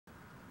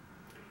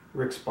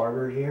Rick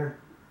Sparger here.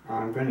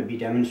 I'm going to be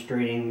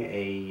demonstrating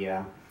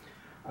a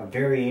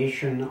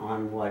variation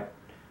on what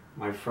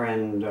my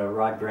friend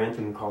Rod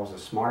Grantham calls a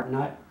smart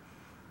nut.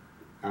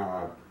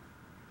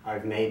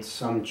 I've made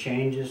some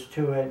changes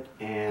to it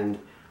and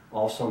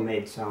also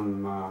made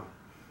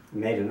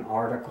an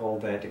article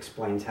that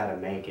explains how to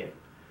make it.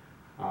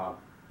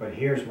 But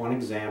here's one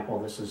example.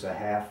 This is a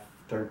half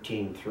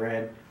 13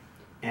 thread,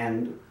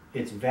 and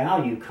its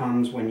value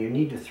comes when you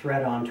need to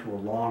thread onto a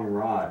long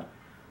rod.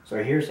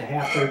 So here's a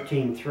half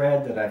 13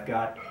 thread that I've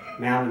got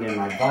mounted in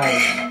my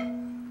vise,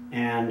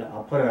 and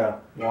I'll put a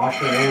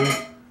washer in,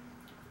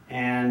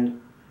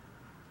 and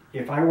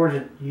if I were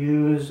to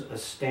use a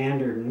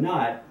standard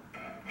nut,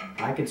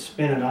 I could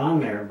spin it on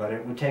there, but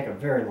it would take a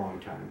very long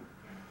time.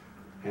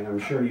 And I'm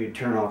sure you'd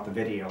turn off the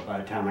video by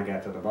the time I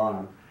got to the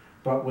bottom.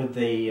 But with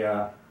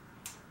the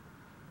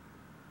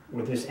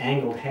with this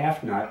angled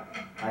half nut,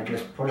 I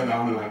just put it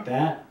on like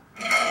that.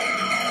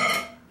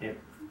 It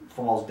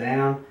falls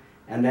down,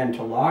 and then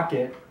to lock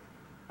it,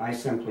 I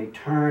simply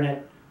turn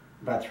it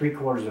about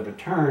 3/4 of a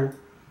turn,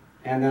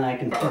 and then I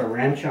can put a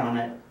wrench on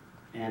it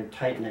and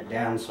tighten it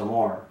down some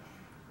more.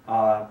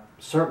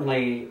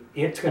 Certainly,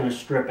 it's going to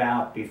strip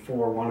out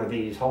before one of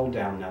these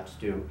hold-down nuts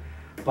do,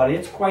 but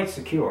it's quite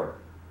secure.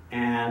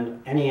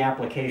 And any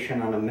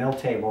application on a mill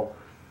table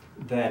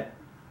that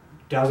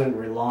doesn't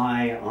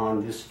rely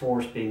on this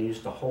force being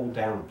used to hold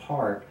down a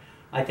part,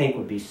 I think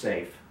would be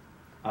safe.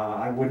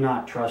 I would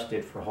not trust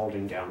it for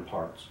holding down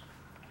parts.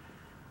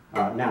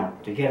 Now,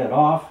 to get it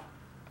off,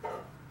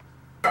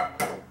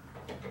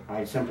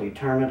 I simply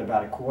turn it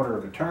about 1/4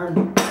 of a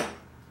turn,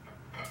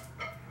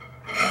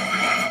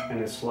 and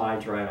it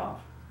slides right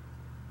off.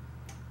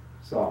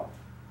 So,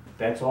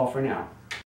 that's all for now.